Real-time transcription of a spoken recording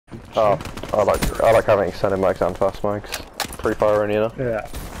Oh, I like having extended mags and fast mags. Pre-fire, you know. Yeah.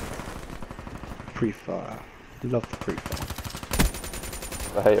 Pre-fire. Love the pre-fire.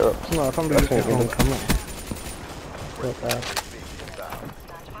 I hate it. No, I can't believe it's on come on. Not bad.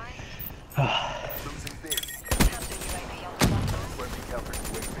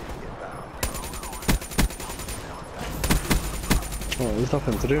 Oh, there's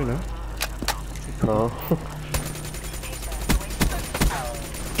nothing to do now. No.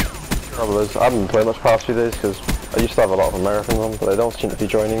 Trouble is, I haven't played much past few days because I used to have a lot of Americans on, but they don't seem to be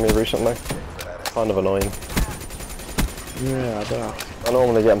joining me recently. Kind of annoying. Yeah, I don't. I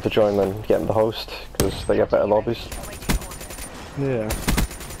normally get them to join then get them to host because they get better lobbies. Yeah.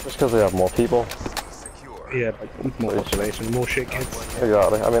 Just because they have more people. Yeah, but more population, more shit kids.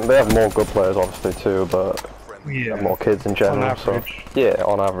 Exactly. I mean, they have more good players obviously too, but they Yeah. have more kids in general. On average. So yeah,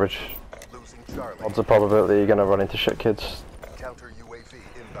 on average. Odds of probability you're gonna run into shit kids.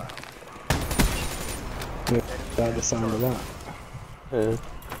 Yeah, that's the sound of that. Yeah.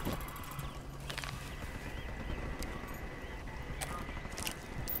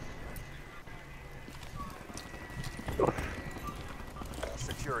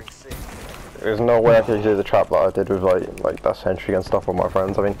 There's no way I could do the trap that I did with like that sentry and stuff with my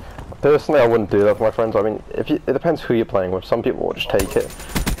friends. I mean, personally I wouldn't do that with my friends. I mean, it depends who you're playing with. Some people will just take it.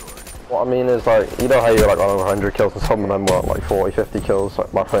 What I mean is like, you know how you're like on over 100 kills and some of them were like 40, 50 kills.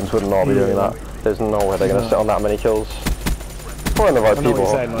 Like my friends wouldn't all be doing that. There's no way they're gonna sit on that many kills. Find the right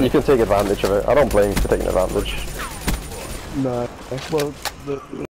people. You can take advantage of it. I don't blame you for taking advantage. No. Well, the